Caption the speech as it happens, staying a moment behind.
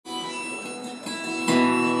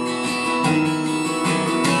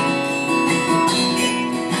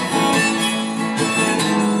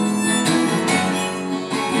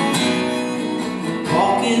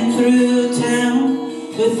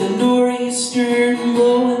with the nor'easter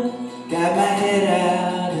blowing, got my head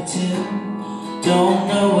out of tune. Don't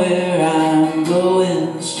know where I'm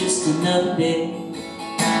going, it's just another day.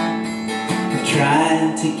 I'm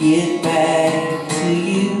trying to get back to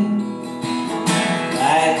you,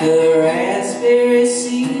 like a raspberry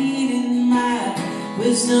seed in my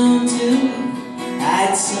wisdom tooth.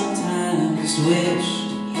 I'd sometimes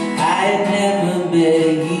wished I'd never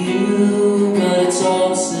met you, but it's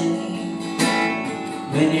all singing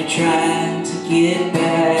when you're trying to get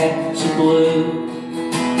back to blue.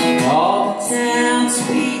 All the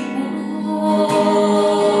townspeople,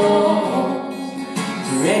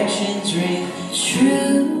 directions ring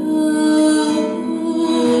true.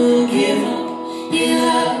 Give them your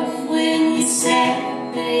love when you're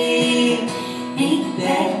sad, babe. Ain't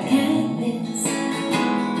that kindness?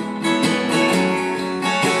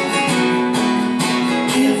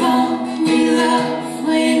 Give them your love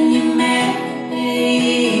when you're mad,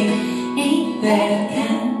 babe. Ain't that kindness?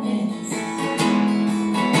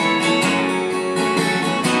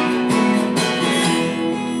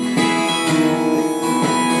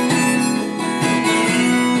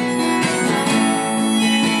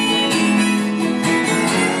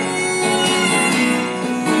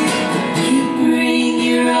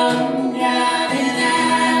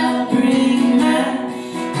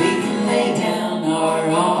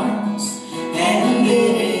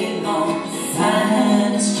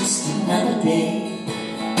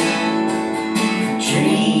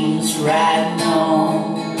 Dreams riding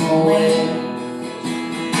on the way.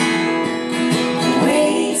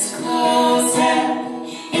 Waves close out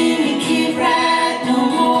and you can't ride no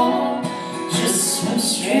more. Just swim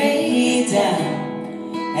straight down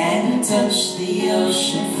and touch the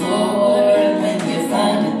ocean floor.